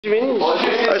What do you mean?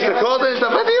 It's recording, it's a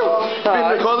video.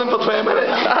 Been recording for 20 minutes.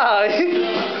 Aye.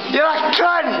 You're a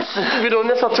cunt! We've been on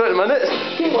this for 20 minutes.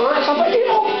 Come on, it's a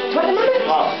video. 20 minutes.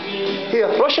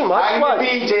 Here, Russian Mad Squad.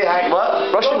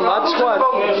 What? Russian Mad Squad.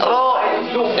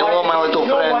 Hello, my little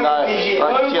friend.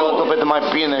 Let's get a little bit of my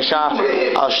penis, huh?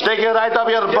 I'll stick it right up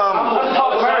your bum.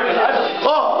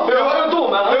 Oh! Who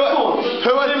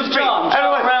wants to speak?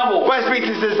 Everyone, wants to speak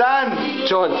to Suzanne?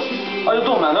 John. How you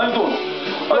doing, man? How you doing?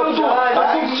 How you doing?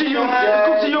 It's good to see you. It's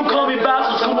good to see you call me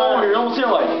bastards come over here. You know what I'm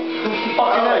saying? Like,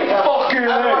 fucking A. Fucking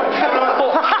A.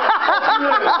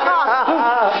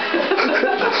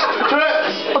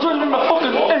 I'm trying to drink my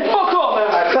fucking. Hey, fuck off,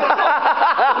 man.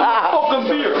 Fucking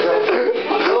beer.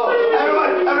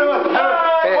 Everyone.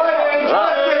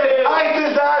 Hi,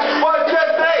 Suzanne. 1, 2,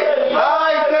 3.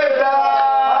 Hi, Suzanne.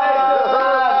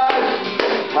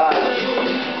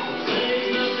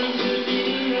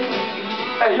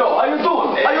 Hey, yo, how you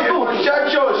doing? How you doing?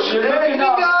 Muchachos, You're looking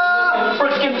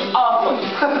freaking awesome.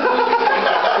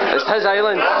 It's his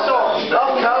island. Asshole.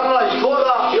 No camera, you got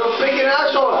that. You're a freaking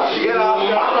asshole. You get that?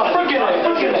 Freaking A.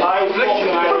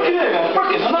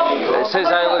 It's his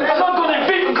island. I'm not going to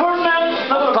beat and curse, man.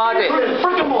 Padraic.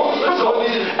 Freaking more.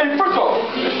 Hey, first of all,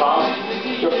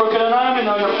 you're freaking an army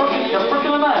now. You're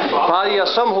freaking an army. Paddy, you're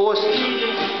some host.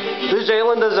 Whose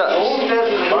island is it?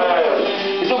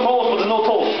 He's some host with no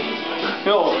toast. You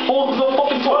know, host with no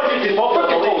fucking toast. Freaking toast.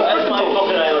 That's my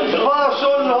fucking island. The father,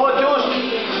 son, the hot toast.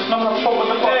 I'm gonna fuck with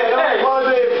the fuck. Hey,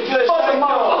 fucking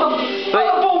mother.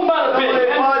 Right. Boom, man,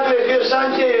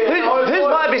 Who's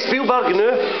Matty Spielberg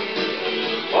now?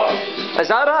 What? Is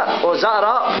that it? Or is that a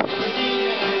rap?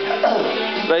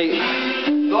 Right.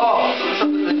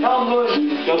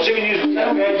 You're singing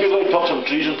you like talk some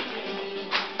treason.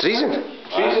 Treason?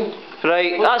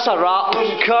 Right, that's a rap.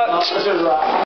 Cut.